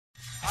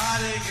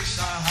Hare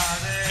Krishna,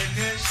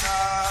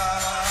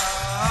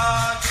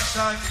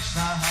 Krishna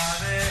Krishna,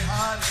 Hare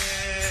Hare,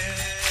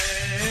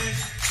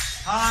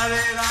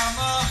 Hare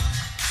Rama,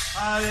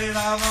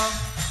 Rama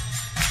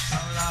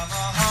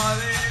Rama,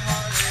 Hare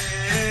Hare.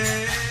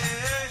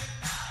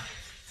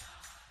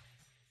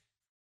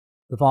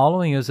 The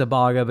following is a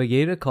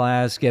Bhagavad-Gita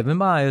class given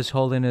by His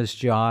Holiness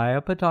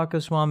Jayapataka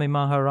Swami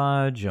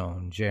Maharaj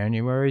on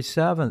January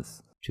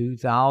 7th,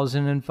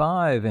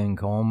 2005 in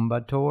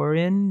Coimbatore,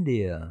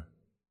 India.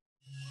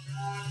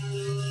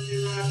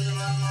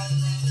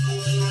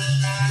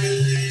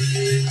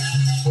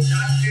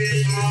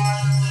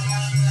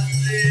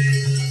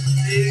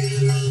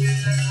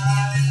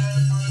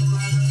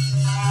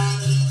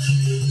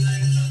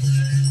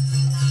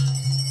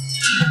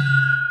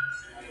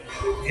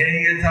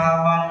 Gītā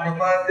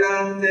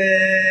Bhagavad-Gita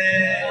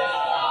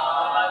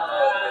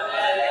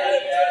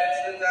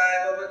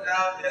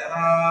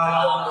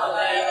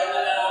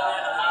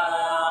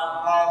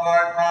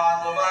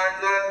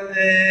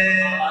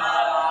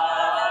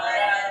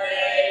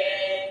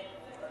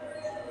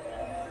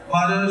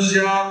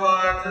Manusya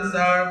Partha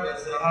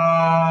Sarvasa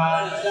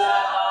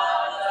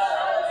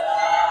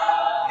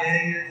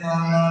Gītā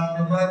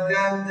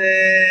Bhagavad-Gita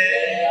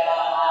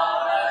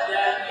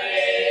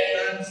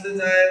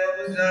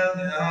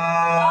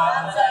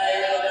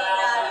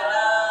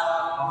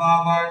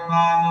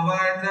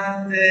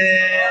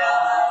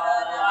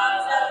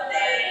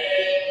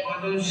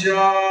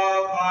Manusya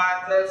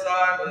Partha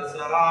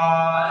Sarvasa.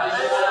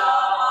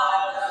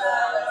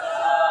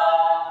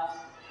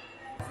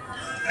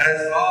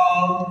 As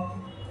all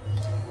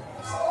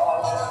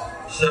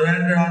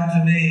surrender unto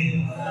me,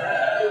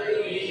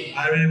 I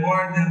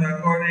reward them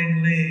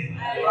accordingly.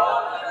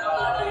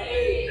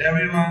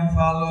 Everyone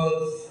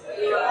follows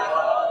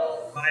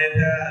my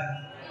path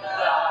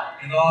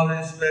in all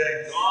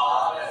respects,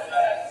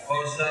 O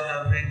son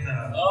of Gītā.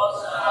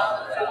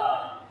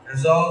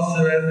 As all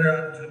surrender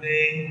unto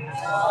me,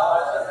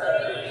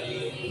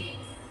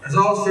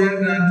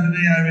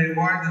 I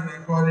reward them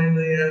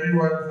accordingly.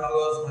 Everyone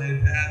follows my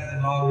path in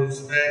all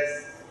respects,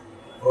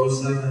 O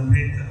son of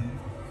Gītā.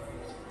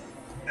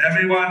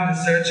 Everyone is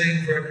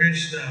searching for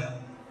Krishna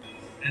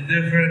in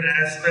different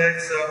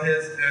aspects of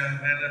his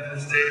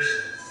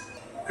manifestations.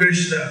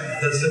 Krishna,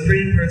 the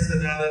Supreme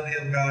Personality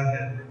of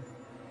Godhead.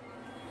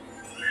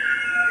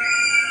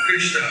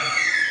 Krishna,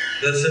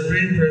 the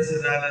Supreme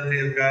Personality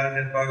of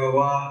Godhead,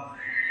 Bhagavan,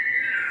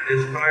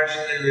 is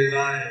partially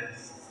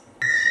realized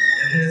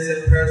in his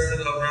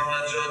impersonal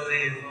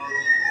Brahma-Jyoti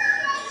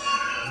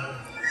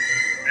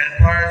and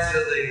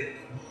partially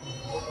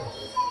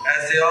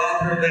as the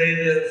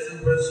all-pervasive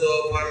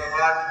Super-Soul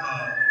Paramatma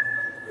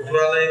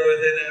dwelling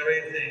within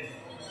everything,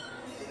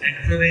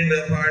 including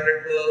the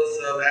particles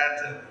of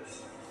atoms.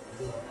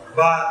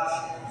 But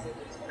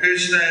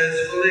Krishna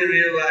is fully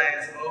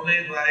realized only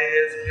by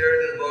his pure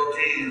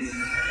devotees.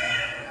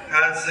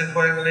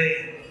 Consequently,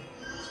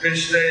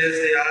 Krishna is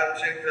the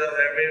object of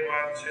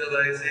everyone's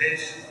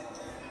realization,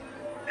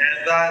 and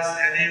thus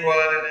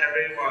anyone and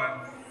everyone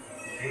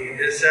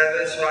is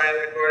satisfied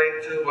according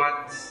to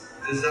one's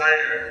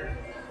desire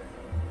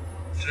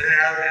to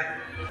have him.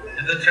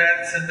 In the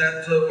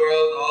transcendental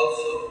world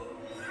also,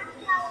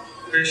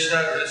 Krishna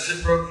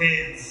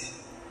reciprocates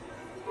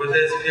with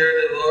his pure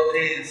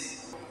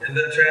devotees in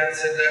the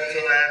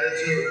transcendental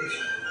attitude,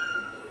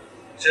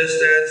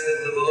 just as the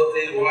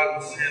devotee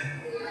wants him.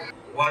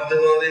 One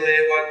devotee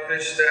may want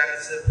Krishna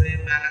as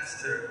Supreme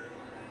Master,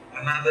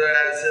 another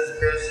as his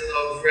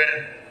personal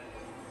friend,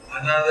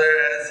 another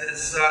as his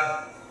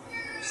son,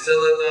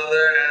 still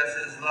another as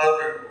his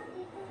lover.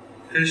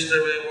 Krishna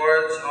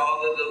rewards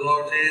all the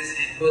devotees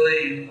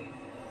equally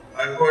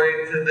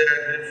according to their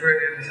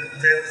different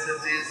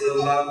intensities of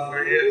love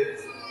for him.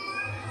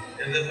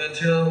 In the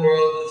material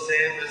world, the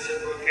same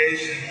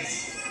reciprocations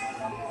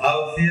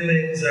of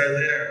feelings are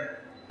there,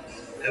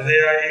 and they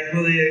are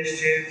equally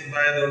exchanged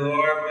by the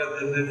Lord with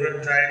the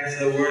different types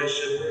of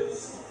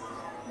worshippers.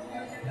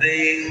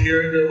 The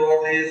pure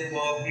devotees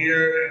both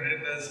here and in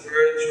the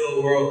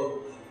spiritual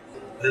world,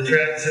 the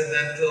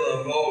transcendental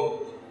abode,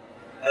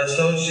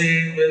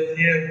 associate with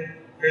him,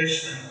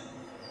 Krishna,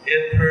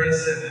 in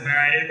person and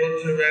are able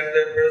to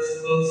render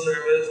personal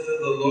service to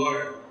the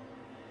Lord,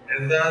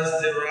 and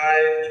thus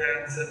derive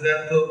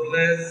transcendental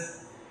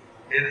bliss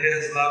in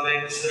his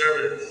loving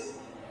service.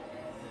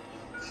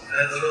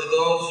 As for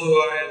those who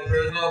are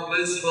eternal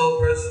blissful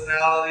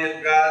personality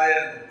of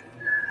Godhead,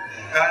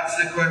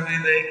 consequently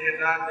they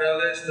cannot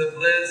relish the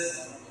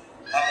bliss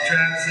of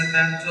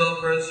transcendental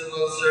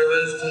personal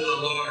service to the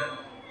Lord,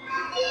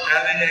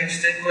 having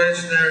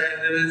extinguished their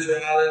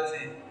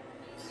individuality.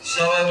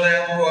 Some of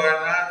them who are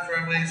not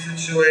firmly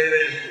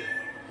situated,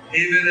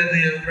 even in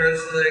the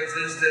impersonal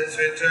existence,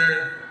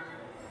 return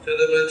to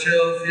the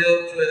material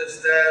field to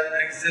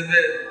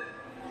exhibit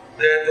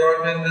their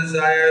dormant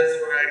desires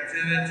for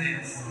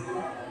activities.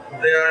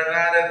 They are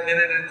not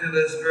admitted into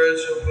the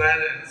spiritual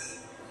planets,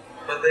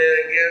 but they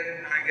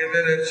again are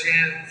given a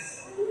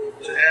chance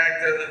to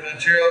act on the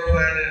material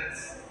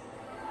planets.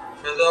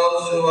 For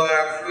those who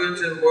are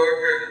fruitive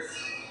workers,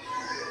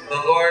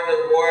 the Lord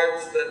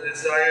awards the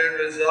desired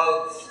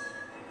results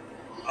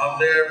of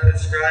their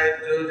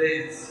prescribed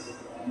duties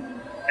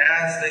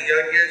as the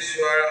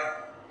Yajneshwara,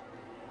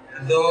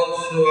 and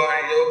those who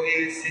are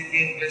yogis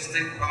seeking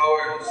mystic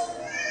powers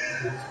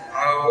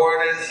are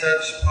awarded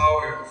such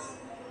powers.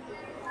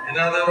 In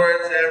other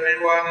words,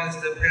 everyone is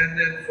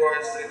dependent for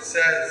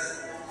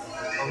success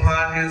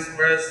upon His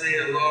mercy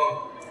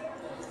alone.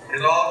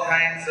 In all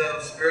kinds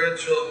of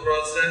spiritual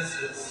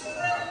processes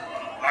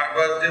are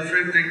but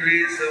different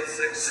degrees of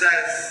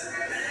success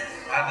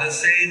on the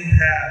same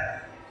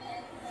path.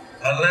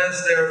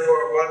 Unless,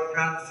 therefore, one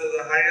comes to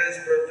the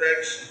highest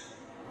perfection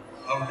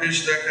of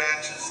Krishna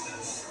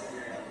consciousness,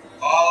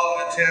 all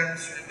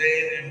attempts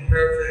remain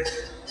imperfect,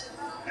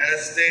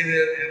 as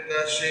stated in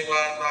the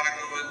Srimad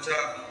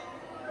Bhagavad-Gita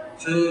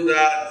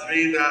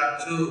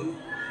 2.3.2.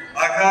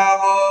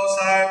 Akamo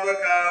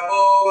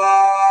sarvakamo va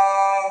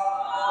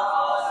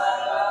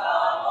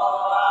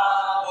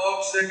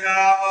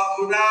mokshakama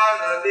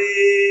unaradi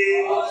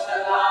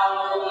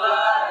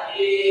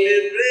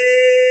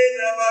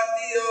viprena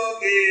bhakti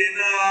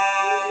yogena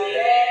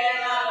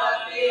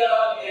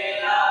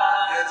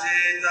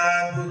yajeta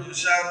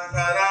purusham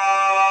para.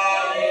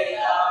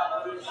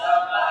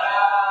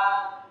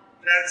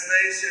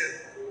 Translation: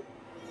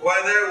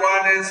 whether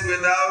one is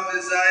without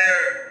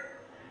desire,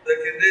 the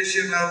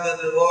condition of the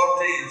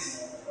devotees,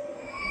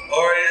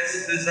 or is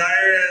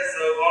desirous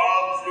of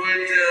all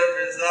fruitive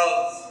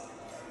results,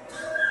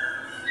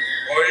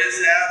 or is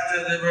after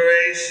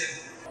liberation,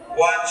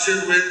 one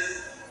should with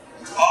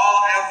all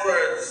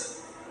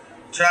efforts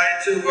try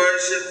to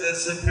worship the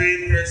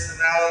Supreme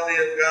Personality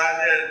of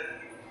Godhead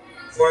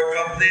for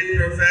complete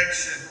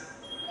perfection,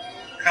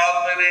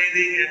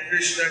 culminating in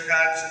Krishna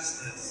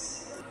consciousness.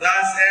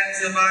 Thus ends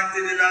the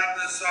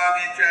Bhaktivedanta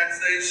Swami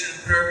translation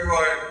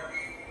purport,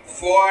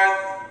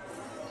 4th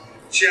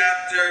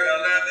chapter,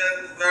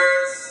 11th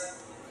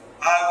verse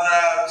of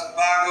the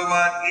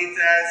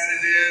Bhagavad-Gita as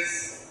it is,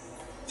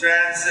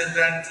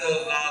 transcendental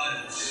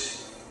knowledge.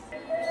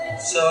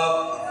 So,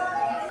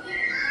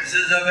 this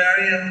is a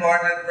very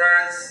important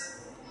verse.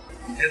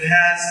 It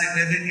has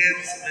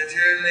significance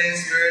materially,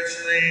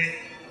 spiritually,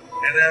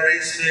 in every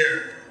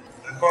sphere,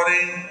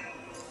 according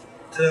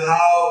to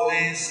how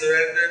we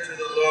surrender to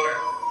the Lord.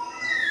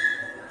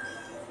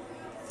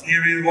 He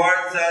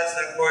rewards us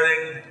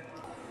accordingly.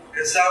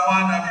 If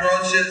someone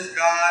approaches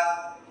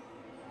God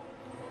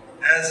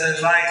as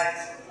a light,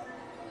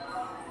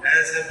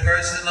 as a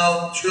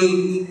personal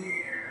truth,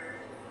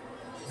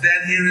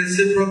 then He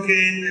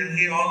reciprocates and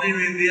He only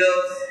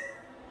reveals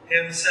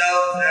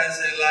Himself as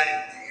a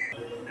light.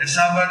 If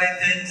somebody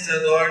thinks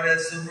the Lord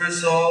is super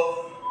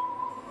soul,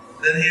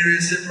 then He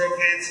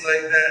reciprocates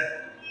like that.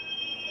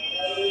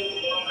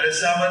 If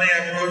somebody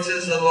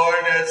approaches the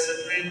Lord as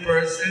Supreme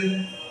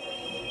Person,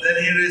 then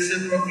He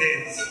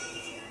reciprocates.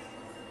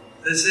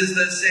 This is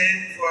the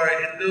same for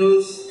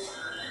Hindus,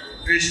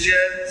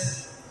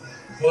 Christians,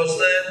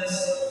 Muslims,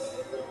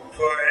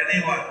 for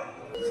anyone,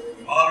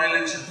 all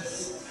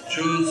religions,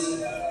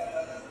 Jews.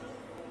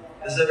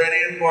 This is a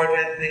very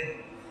important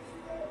thing.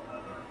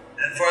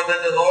 And for the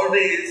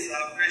devotees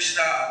of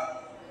Krishna,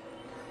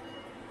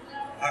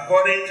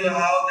 according to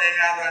how they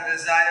have a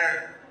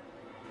desire,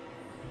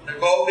 the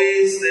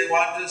gopis, they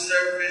want to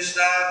serve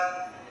Krishna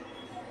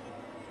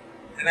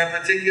in a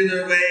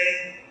particular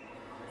way,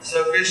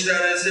 so Krishna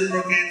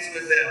reciprocates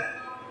with them.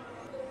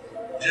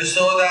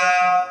 Jasoda,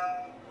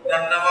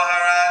 Nanda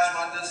Maharaj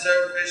want to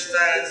serve Krishna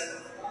as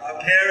a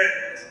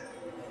parent,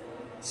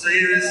 so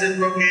he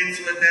reciprocates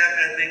with them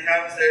and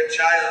becomes their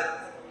child.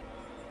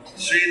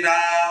 Sri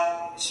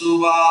Ram,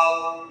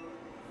 Subal,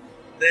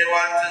 they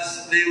want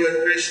to be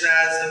with Krishna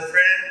as a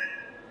friend,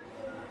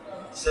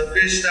 so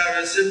Krishna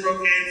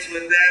reciprocates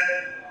with them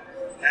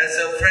as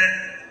a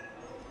friend.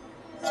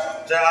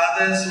 The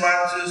others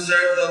want to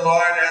serve the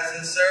Lord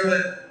as a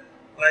servant,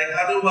 like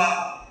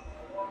Hanuman.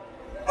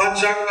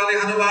 Panchakali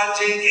Hanuman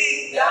Ji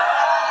ki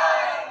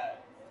Jai.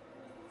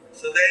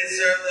 So they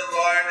serve the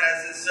Lord as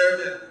a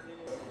servant.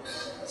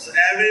 So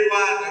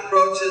everyone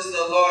approaches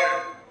the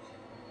Lord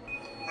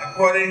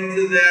according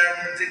to their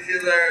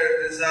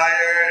particular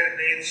desire,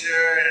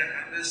 nature, and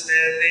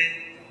understanding,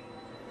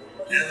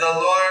 and the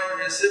Lord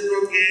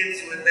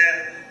reciprocates with them.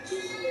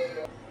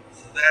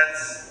 So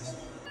that's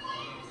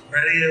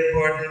very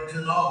important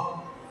to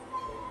know.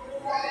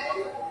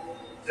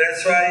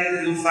 That's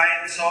why you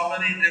find so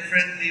many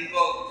different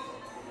people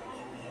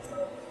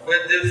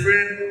with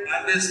different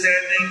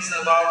understandings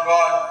about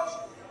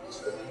God.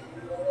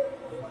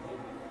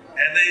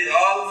 And they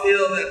all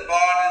feel that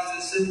God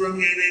is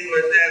reciprocating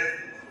with them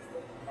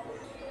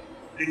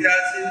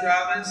because He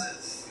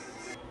promises,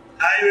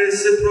 I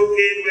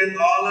reciprocate with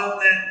all of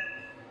them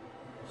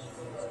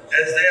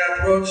as they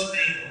approach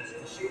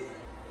me.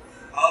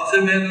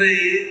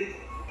 Ultimately,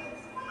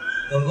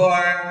 the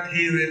Lord,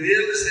 He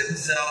reveals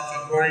Himself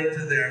according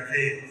to their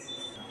faith.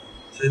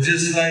 So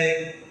just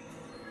like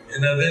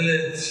in a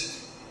village,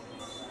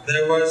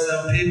 there were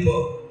some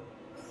people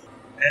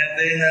and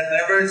they had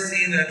never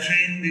seen a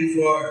train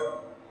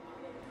before.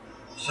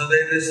 So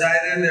they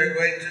decided they're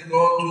going to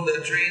go to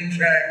the train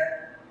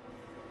track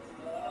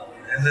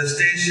and the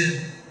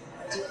station,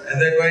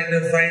 and they're going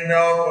to find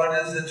out what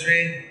is the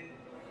train.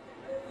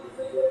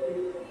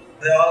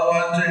 They all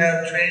want to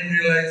have train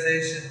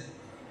realization.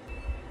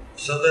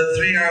 So the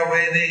three are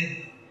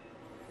waiting,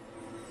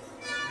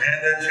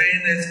 and the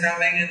train is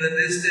coming in the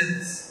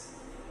distance,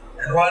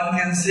 and one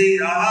can see,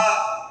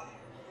 aha,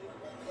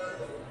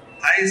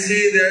 I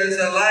see there is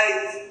a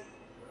light.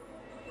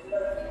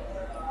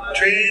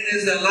 Train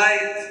is a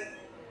light.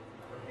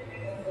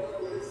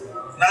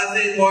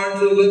 Nothing more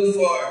to look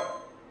for.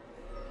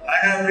 I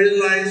have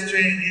realized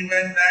train. He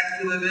went back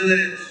to the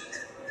village.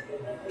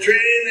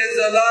 Train is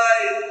a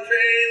light.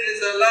 Train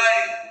is a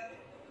light.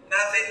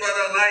 Nothing but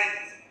a light.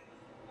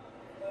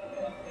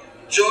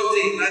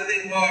 Jyoti,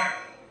 nothing more.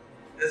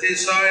 As he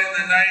saw in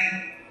the night,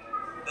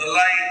 the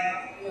light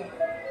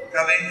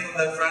coming from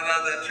the front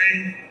of the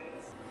train.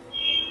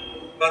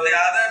 But the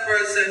other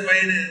person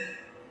waited,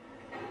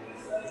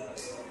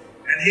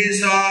 and he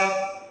saw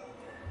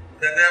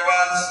that there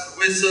was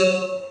whistle,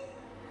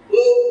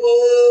 whoop,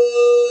 whoop,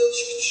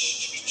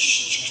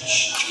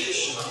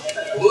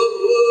 whoop,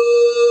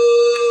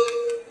 whoop,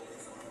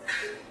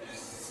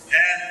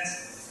 and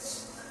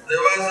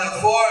there was a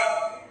form.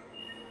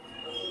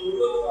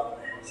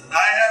 So I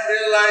have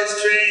realized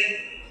train,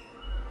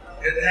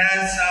 it has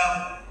some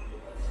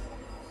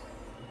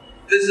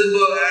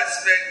visible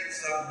aspect,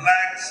 some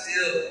black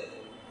steel.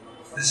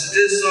 This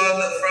saw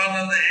the front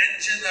of the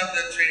engine of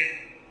the train,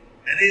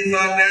 and he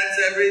thought that's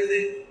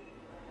everything.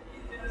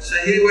 So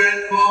he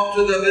went home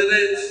to the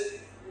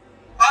village.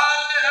 I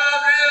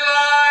have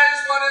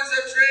realized what is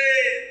a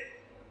train.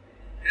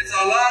 It's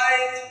a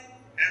light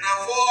and a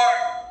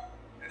form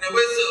and a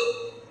whistle.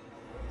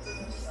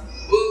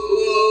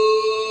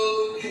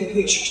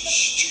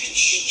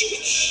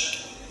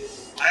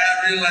 I have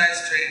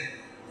realized train.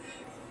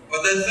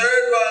 But the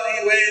third one, he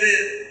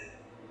waited,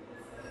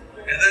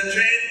 and the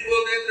train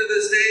pulled into the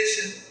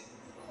station.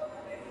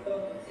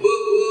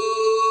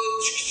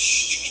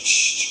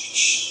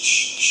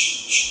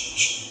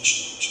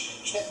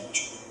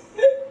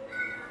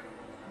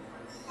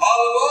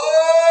 All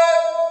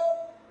aboard!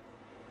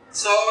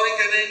 So many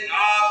getting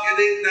up,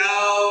 getting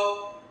down.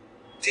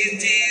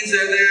 TTs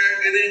are there,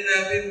 getting the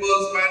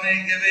people's money,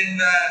 giving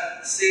the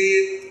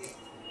seed.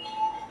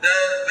 The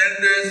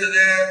vendors are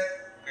there.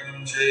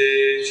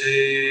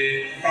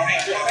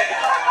 Coffee.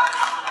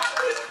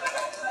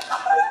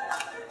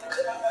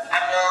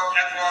 Apple.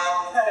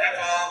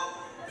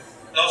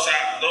 Dosa.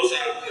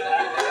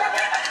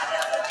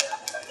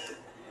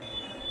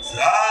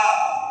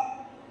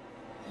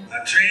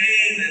 A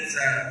train, it's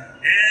an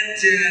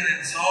engine,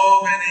 and so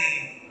many.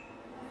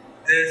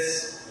 There's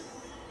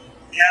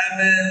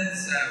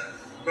cabins,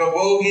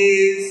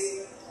 bogies,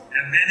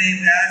 and many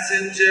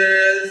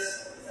passengers,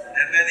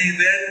 and many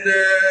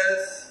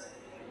vendors,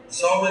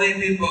 so many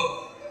people,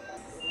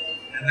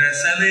 and they're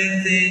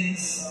selling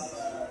things.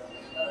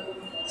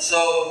 So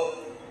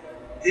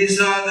he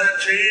saw the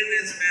train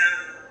is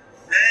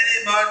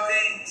many more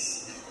things.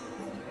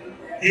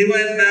 He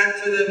went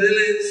back to the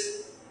village.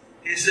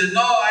 He said,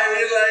 no, I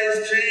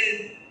realized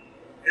train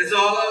is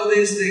all of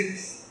these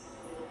things.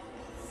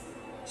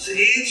 So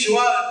each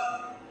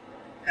one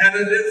had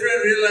a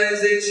different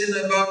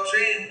realization about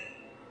train.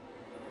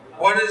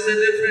 What is the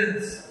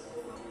difference?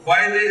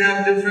 Why they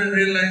have different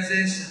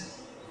realization?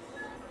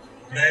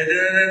 They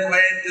didn't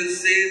wait to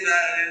see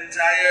the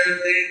entire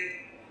thing.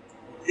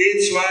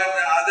 Each one,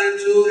 the other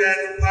two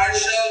had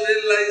partial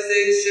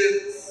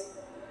realizations.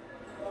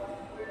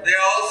 They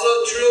also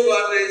true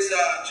what they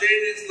saw.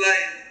 Train is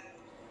light.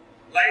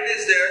 Light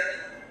is there.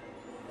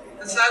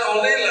 It's not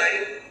only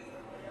light,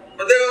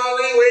 but they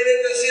only waited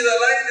to see the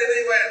light and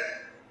they went.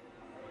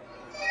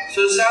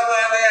 So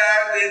somehow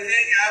they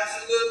think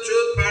absolute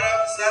truth,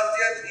 param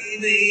satyat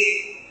imahi.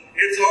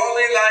 It's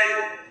only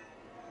light.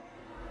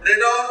 They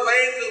don't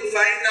wait to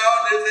find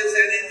out if there's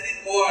anything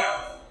more.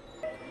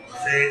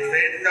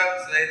 Faith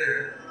comes later.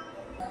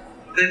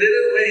 They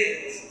didn't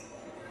wait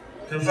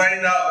to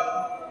find out.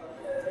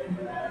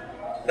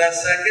 The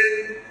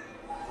second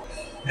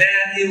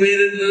man, he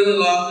waited a little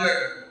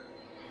longer,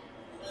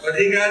 but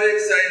he got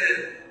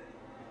excited.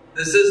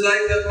 This is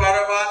like the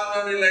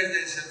Paramatma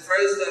realization.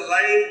 First, the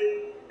light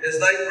is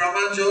like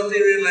Brahma-Jyoti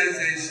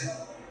realization.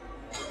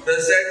 The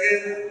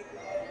second,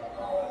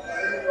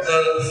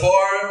 the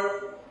form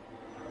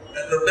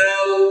and the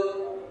bell,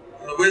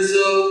 the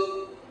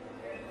whistle,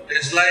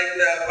 is like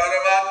the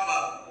Paramatma.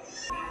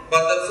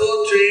 But the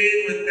full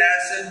train with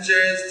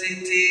passengers,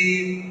 TT,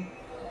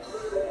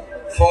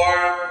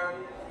 form,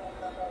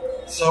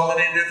 so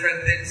many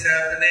different things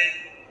happening.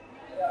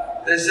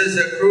 This is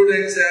a crude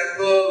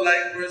example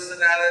like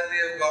personality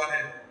of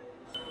Godhead.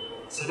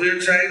 So we are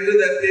trying to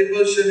that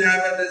people should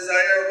have a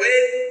desire,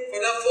 wait for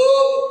the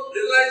full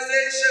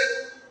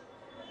realization.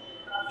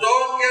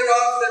 Don't get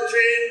off the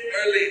train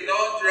early,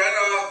 don't run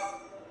off.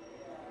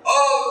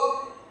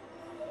 Oh,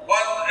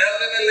 one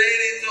elderly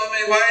lady told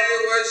me, why you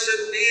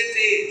worship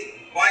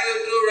deity? Why you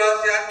do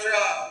Rath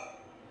Yatra?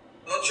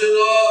 Don't you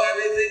know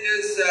everything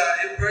is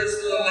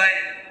impersonal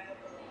life?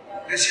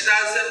 Krishna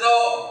said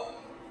no.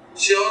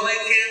 She only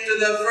came to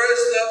the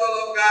first level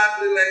of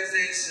God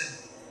realization.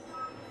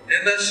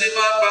 In the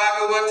Srimad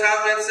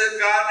Bhagavad-Gita it said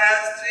God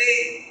has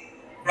three.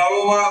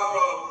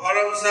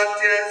 Param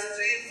Satya has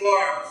three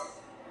forms.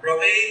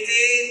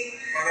 Brahmeti,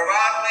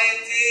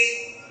 Paramatmeti,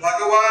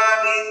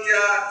 Bhagavan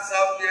Itya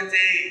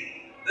Savyati.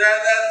 There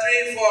are the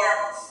three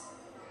forms.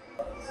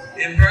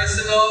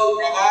 Impersonal,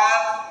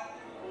 Brahman,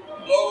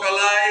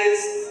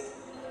 localized,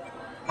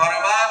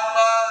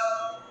 Paramatma,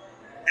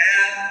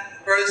 and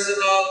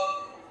personal,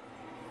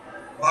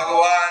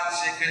 Bhagavan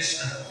Shri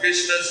Krishna.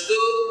 Krishna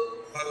Stu,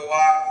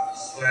 Bhagavan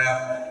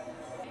Swayam.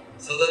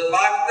 So the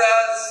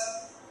Bhaktas,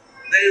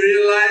 they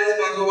realize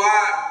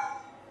Bhagavan.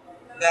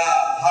 The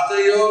Hatha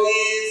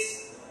Yogis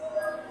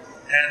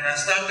and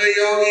Astanga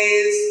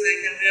Yogis, they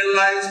can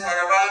realize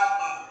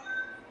Paramatma.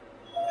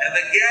 And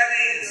the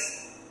Gyanis,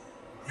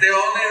 they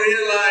only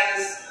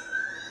realize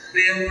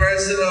the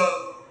impersonal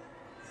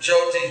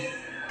Jyoti.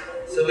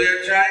 So we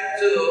are trying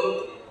to,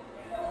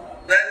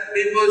 that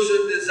people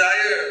should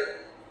desire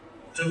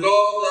to go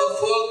the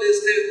full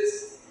distance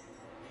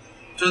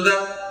to the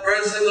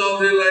personal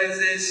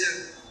realization.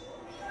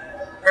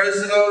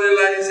 Personal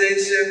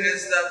realization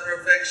is the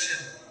perfection.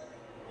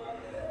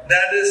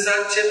 That is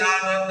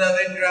Satchidananda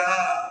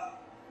Vigraha,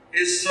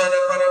 Isvara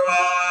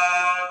Parama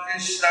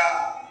Krishna,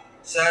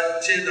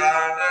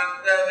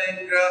 Satchidananda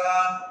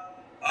Vigraha,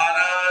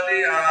 Anadi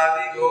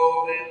Adi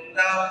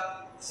Govinda,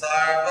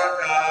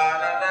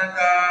 Sarvakarana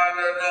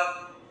Karana.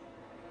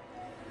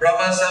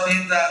 Brahma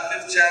Samhita,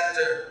 5th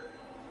chapter,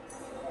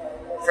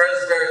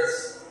 1st verse.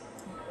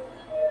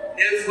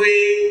 If we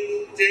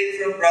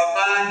take from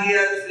Brahma, he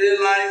has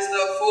realized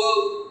the full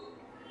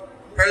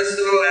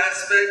personal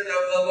aspect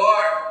of the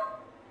Lord.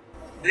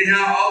 We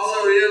have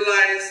also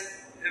realized,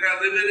 in a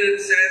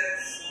limited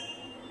sense,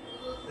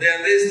 we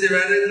at least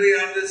theoretically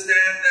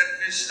understand that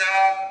Krishna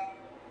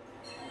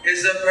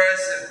is a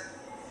person.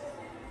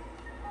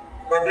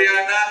 But we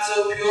are not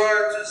so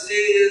pure to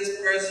see his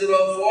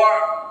personal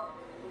form.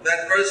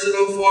 That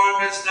personal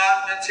form is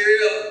not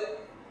material.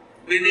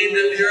 We need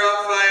to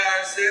purify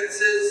our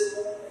senses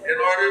in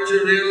order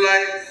to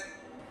realize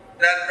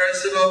that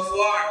personal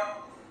form.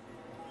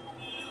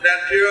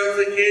 That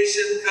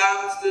purification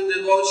comes through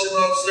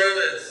devotional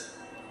service.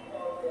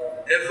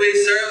 If we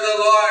serve the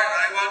Lord,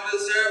 I want to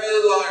serve you,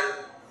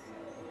 Lord.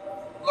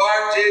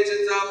 Lord,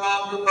 Jechita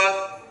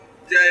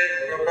Mahaprabhatyai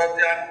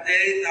Prabhatyante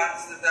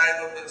Tansitai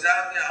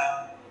Vapachamya.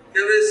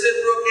 You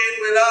reciprocate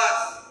with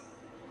us.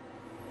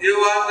 You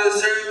want to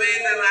serve me,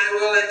 then I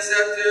will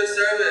accept your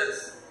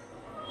service.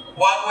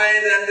 One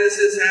way that this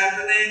is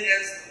happening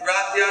is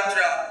Rath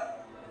Yatra.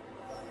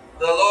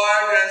 The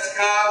Lord has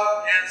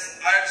come as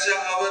Archa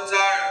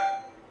Avatar.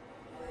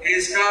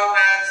 He's come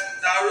as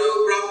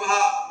Daru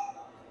Brahma,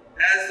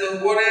 as the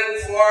wooden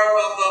form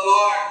of the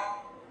Lord.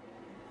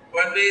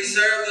 When we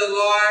serve the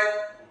Lord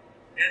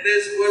in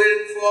this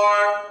wooden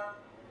form,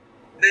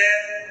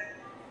 then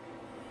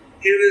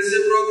he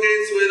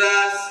reciprocates with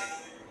us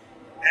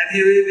and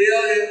he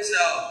reveals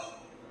himself.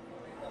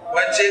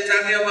 When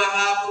Chaitanya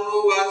Mahaprabhu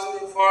was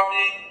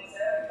performing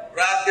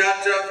Rath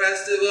Yatra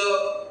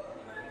festival,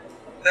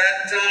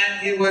 that time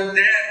he would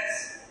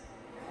dance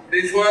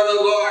before the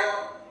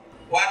Lord.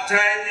 One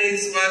time he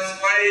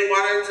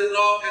wanted to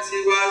know, because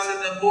he was in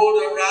the mood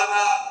of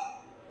Radha,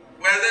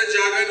 whether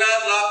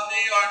Jagannath loved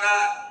me or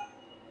not,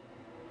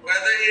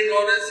 whether he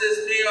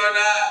notices me or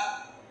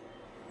not.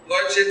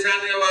 Lord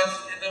Chaitanya was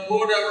in the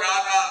mood of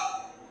Radha,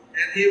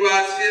 and he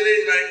was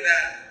feeling like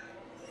that.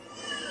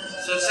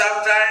 So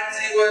sometimes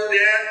he would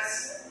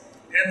dance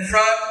in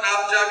front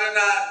of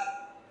Jagannath.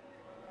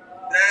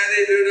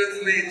 Very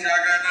beautifully,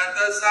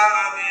 Jagannatha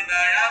Sami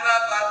Nayana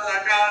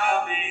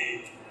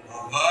Patakami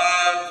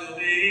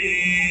Abhatumi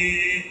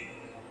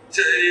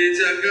Jai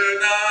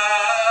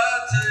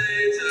Jagannath,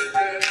 Jai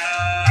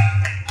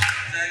Jagannath,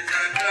 Jai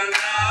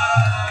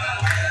Jagannath,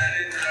 Jai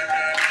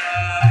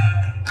Jagannath,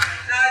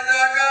 Jai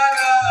Jagannath, Jai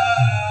Jagannath,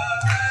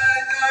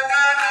 Jai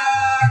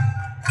Jagannath,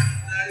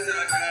 Jai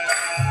Jagannath.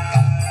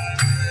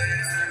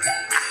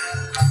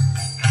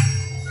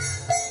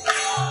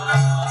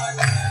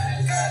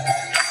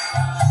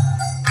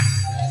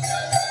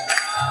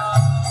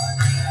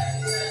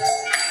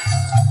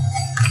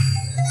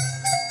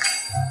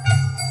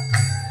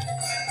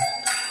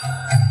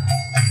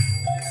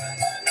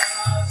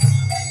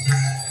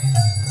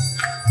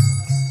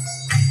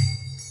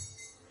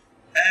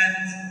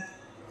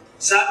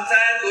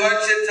 Sometimes Lord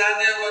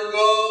Chaitanya would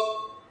go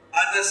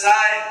on the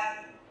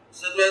side,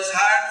 so it was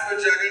hard for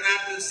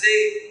Jagannath to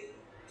see.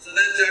 So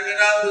then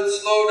Jagannath would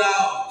slow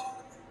down.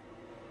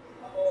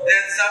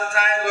 Then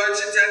sometimes Lord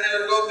Chaitanya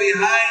would go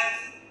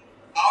behind,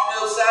 out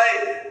of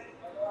sight.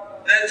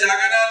 Then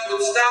Jagannath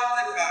would stop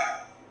the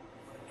car.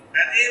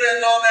 And even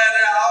no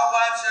matter how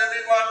much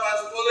everyone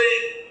was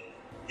pulling,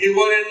 he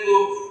wouldn't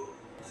move.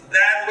 So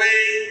that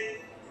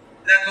way,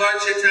 then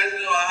Lord Chaitanya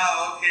knew,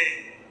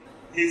 okay,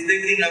 he's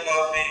thinking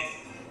about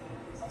me.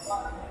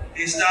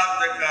 He stopped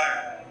the car.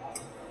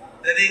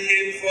 Then he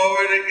came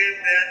forward again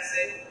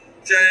dancing.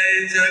 Jai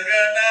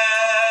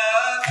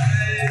Jagannath,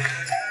 Jai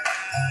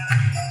Jagannath.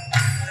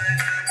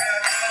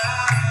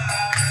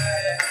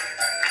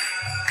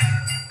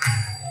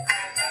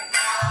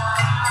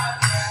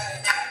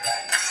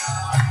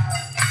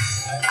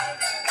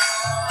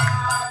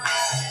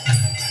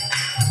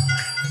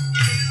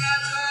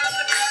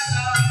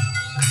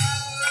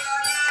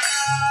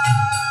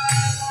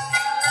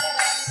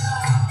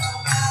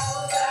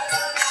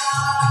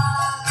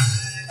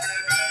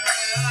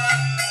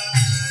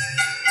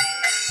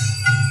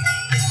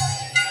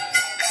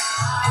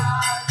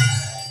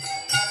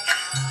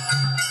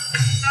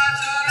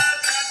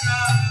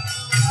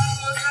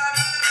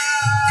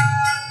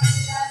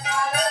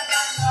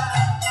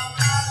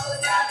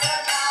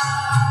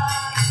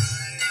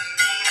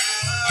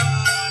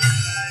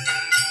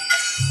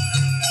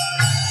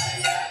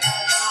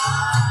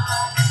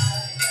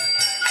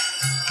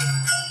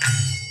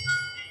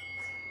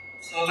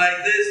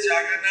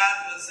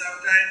 Jagannath was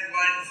sometimes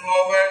going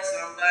forward,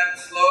 sometimes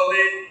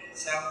slowly,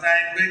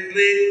 sometimes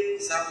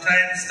quickly,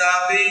 sometimes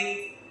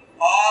stopping,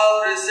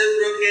 all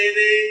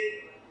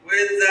reciprocating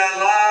with the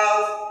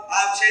love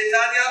of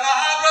Chaitanya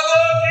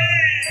Mahaprabhu.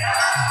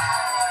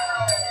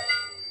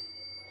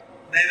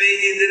 Maybe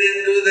he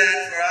didn't do that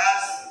for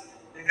us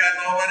because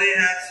nobody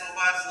had so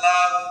much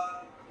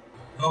love.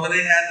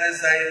 Nobody had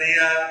this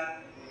idea.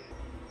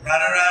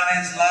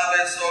 Radharani's love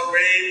is so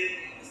great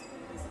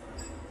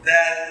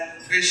that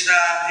Krishna,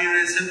 he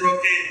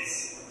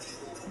reciprocates.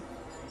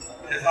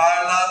 If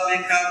our love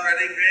becomes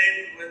very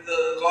great with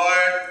the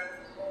Lord,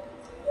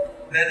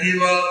 then he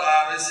will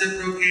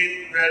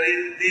reciprocate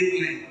very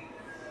deeply.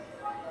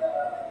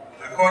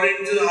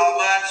 According to how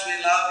much we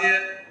love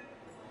him,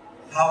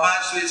 how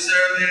much we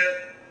serve him,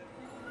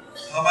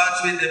 how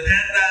much we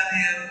depend on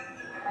him,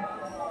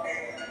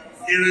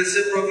 he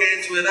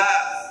reciprocates with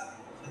us.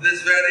 This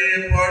is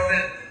very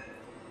important.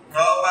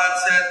 Prabhupada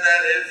said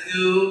that if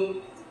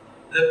you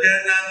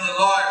depend on the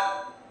Lord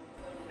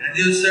and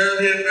you serve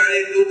him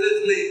very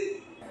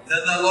dutifully,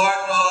 then the Lord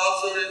will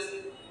also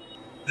receive.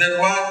 Then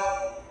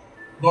what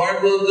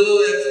Lord will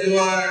do if you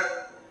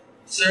are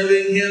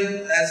serving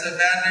him as a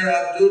matter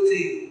of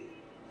duty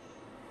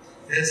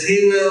is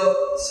he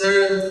will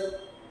serve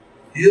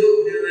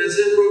you, he will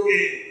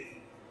reciprocate,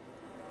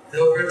 he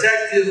will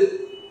protect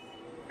you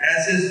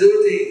as his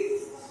duty.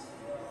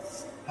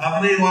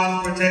 How many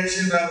want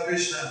protection of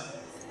Krishna?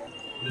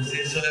 You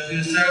see, so if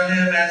you serve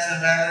him as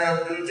a matter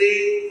of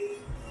duty,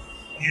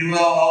 he will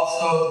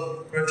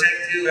also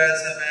protect you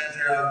as a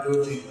matter of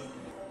duty.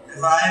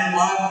 If I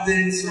want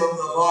things from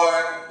the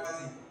Lord,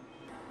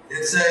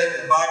 it's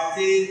a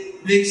bhakti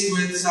mixed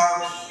with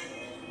some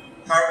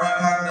karma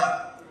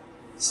kanda,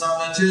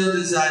 some material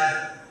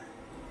desire.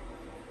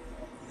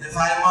 If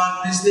I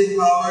want mystic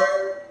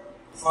power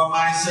for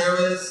my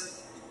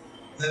service,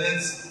 then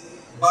it's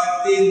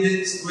bhakti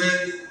mixed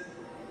with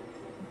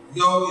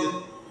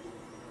yoga,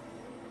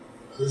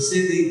 the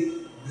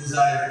siddhi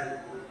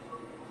desire.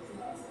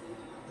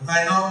 If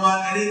I don't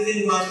want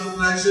anything but the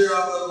pleasure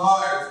of the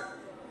Lord,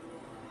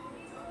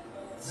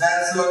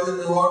 that's what the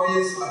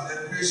devotees want,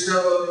 and Krishna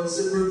will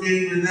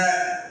reciprocate with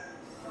that.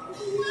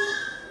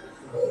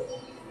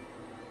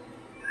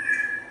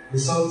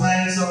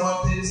 Sometimes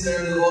someone thinks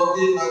they're a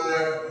devotee, but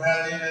they're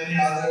having many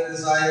other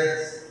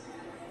desires.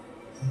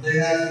 They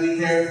have to be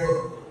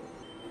careful.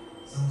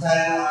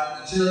 Sometimes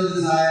our material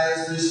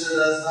desires Krishna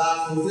does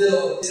not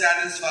fulfill,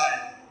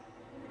 satisfied.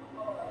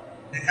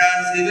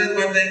 Because even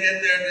when they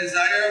get their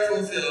desire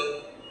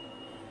fulfilled,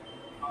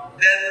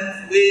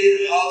 then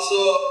we also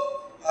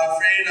are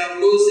afraid of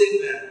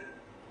losing them.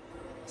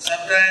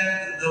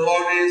 Sometimes the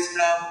devotees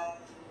come.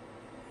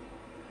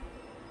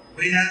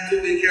 We have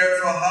to be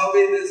careful how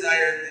we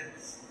desire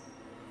things.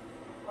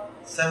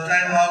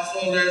 Sometimes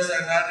householders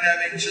are not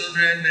having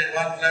children, they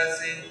want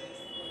blessing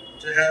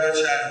to have a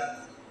child.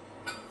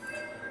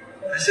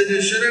 I said,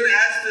 you shouldn't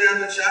ask to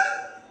have a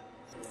child.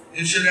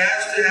 You should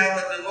ask to have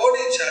a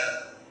devotee child.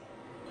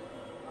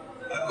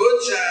 A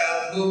good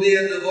child will be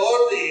a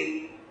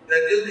devotee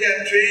that you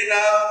can train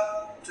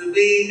up to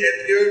be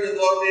a pure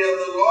devotee of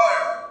the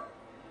Lord.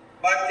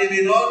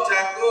 Bhaktivinoda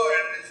Thakur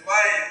and his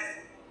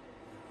wife,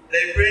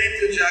 they prayed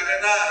to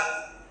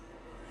Jagannath,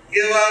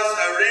 give us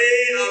a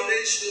ray of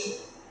Vishnu,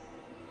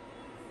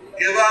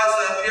 give us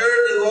a pure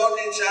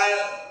devotee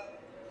child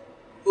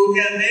who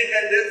can make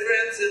a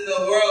difference in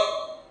the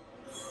world,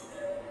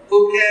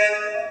 who can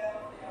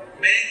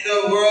make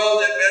the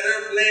world a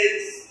better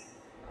place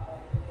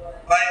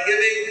by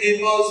giving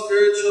people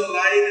spiritual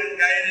light and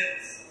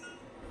guidance.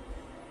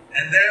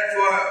 And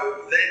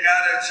therefore, they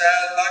got a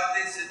child,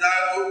 Bhakti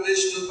Siddhanta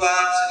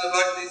Vishnupad Srila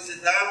Bhakti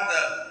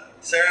Siddhanta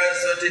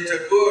Saraswati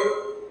Thakur.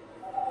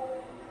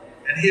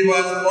 And he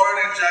was born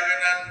in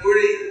Jagannath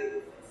Puri.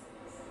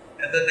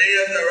 And the day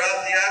of the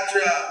Rath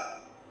Yatra,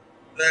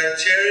 the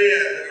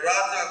chariot, the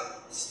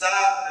Ratha,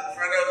 stopped in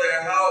front of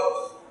their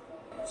house.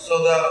 So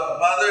the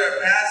mother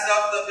passed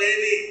up the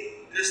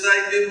baby, just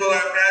like people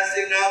are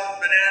passing up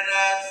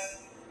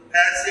bananas,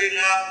 passing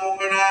up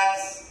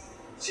coconuts.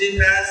 She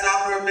passed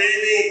up her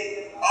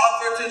baby,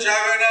 offered to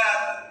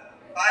Jagannath.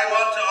 I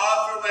want to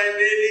offer my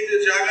baby to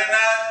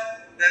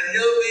Jagannath, that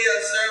he'll be a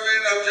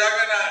servant of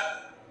Jagannath.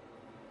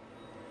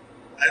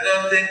 I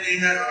don't think we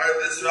have,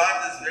 this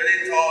Rath is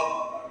very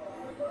tall.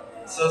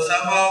 So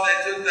somehow they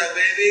took the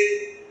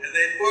baby and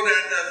they put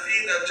at the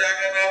feet of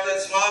Jagannatha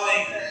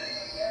Swami.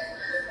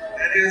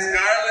 And his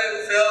garland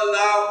fell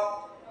down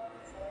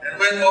and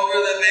went over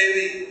the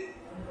baby.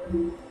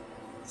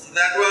 So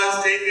that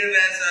was taken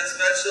as a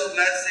special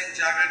blessing.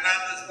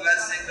 Jagannath is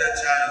blessing the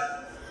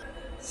child.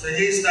 So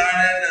he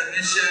started a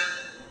mission,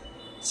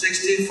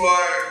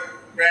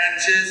 64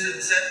 branches,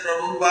 and sent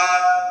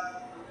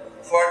Prabhupada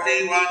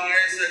 41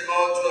 years ago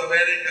to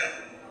America.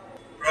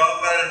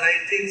 Prabhupada in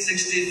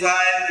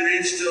 1965 he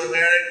reached to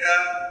America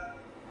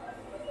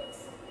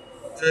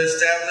to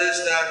establish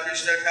the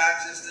Krishna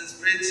consciousness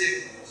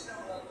preaching.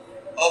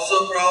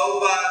 Also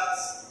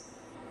Prabhupada's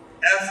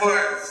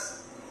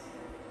efforts,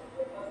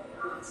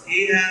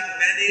 he had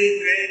many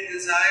great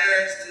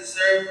desires to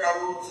serve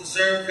Prabhu, to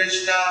serve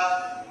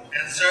Krishna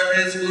and serve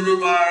his Guru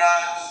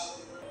Maharaj.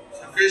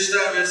 So Krishna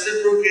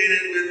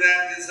reciprocated with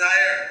that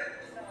desire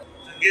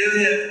to give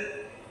him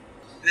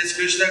this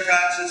Krishna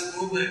conscious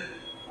movement.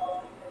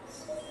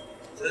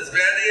 So it's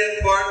very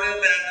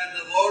important that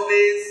the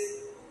devotees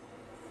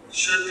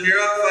should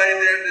purify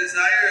their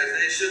desires.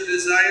 They should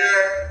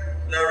desire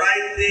the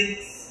right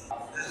things.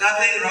 There's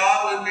nothing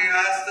wrong with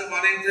Grihastha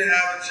wanting to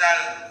have a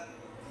child.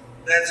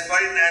 That's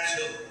quite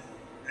natural.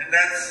 And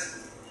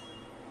that's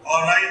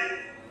alright.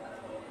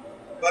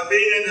 But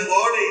being a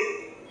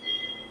devotee,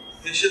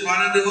 we should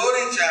want a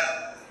devotee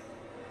child.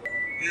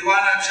 We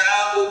want a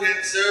child who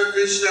can serve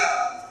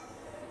Krishna.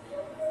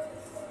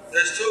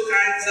 There's two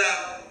kinds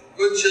of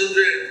good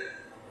children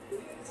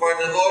for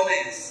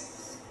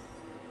devotees.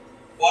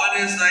 One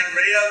is like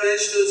Raya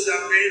Vishnu,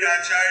 some great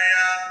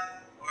acharya,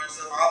 or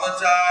some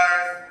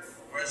avatar,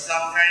 or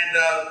some kind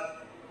of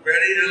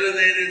very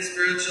elevated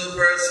spiritual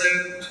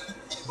person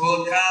who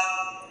will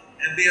come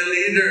and be a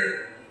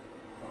leader,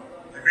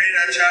 a great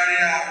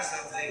acharya or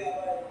something,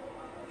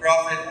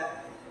 prophet.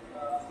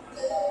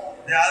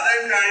 The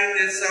other kind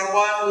is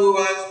someone who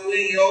was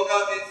doing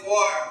yoga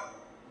before,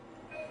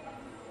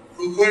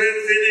 who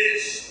couldn't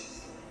finish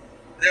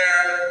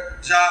their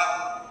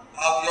job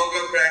of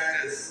yoga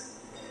practice.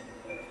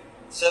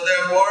 So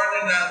they're born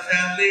in a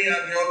family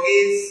of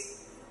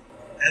yogis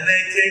and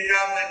they take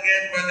up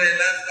again where they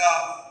left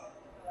off.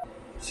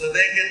 So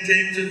they can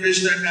take to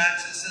Krishna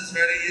consciousness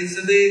very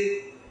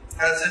easily,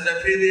 because in the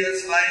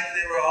previous life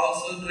they were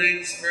also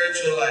doing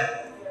spiritual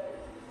life.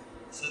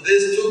 So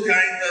these two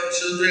kinds of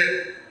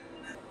children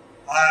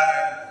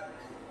are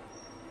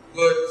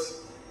good.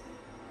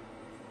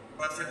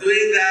 But for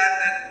doing that,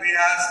 then we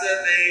ask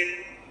that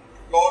they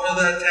go to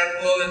the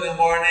temple in the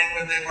morning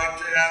when they want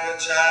to have a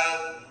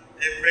child.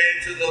 They pray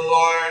to the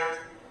Lord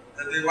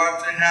that we want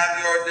to have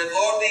your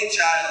devotee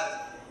child.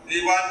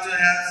 We want to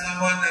have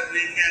someone that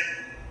we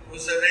can,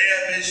 who's a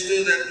Raya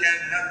Vishnu, that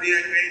can be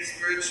a great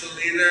spiritual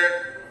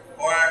leader,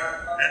 or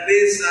at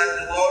least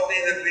a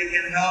devotee that we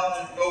can help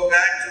to go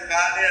back to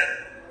Godhead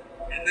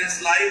in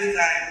this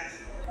lifetime.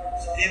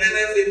 So even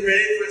if we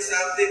pray for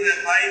something that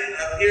might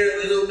appear a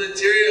little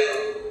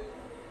material,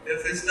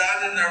 if it's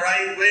done in the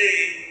right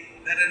way,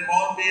 then it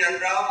won't be a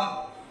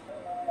problem.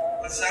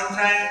 But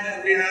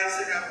sometimes we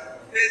ask,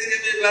 please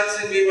give me a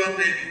blessing, we want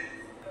baby.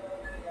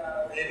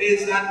 Maybe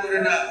it's not good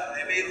enough.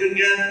 Maybe you can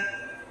get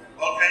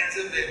all kinds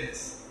of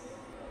babies.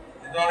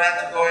 You don't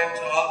have to go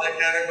into all the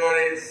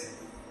categories.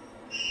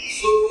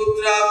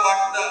 Suputra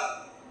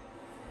Bhakta.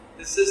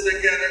 This is the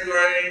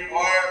category,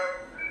 or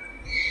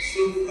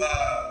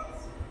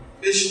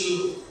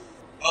Vishnu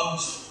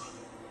Amsh.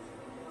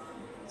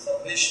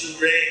 Vishnu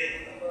Ray.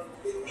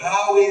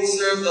 How we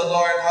serve the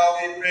Lord, how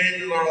we pray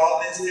to the Lord,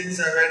 all these things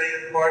are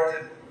very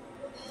important.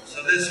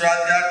 So this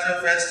Rath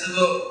Yatra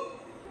festival,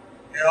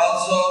 and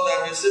also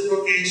the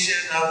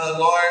reciprocation of the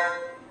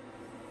Lord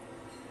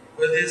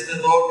with His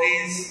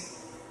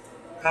devotees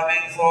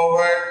coming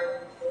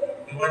forward.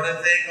 We want to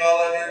thank all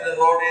of you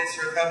devotees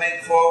for coming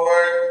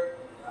forward,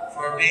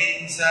 for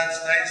being such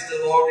nice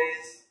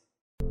devotees.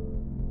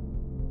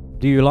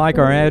 Do you like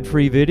our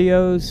ad-free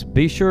videos?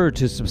 Be sure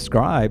to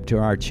subscribe to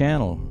our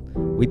channel.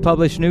 We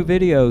publish new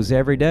videos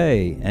every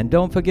day, and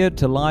don't forget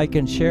to like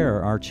and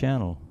share our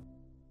channel.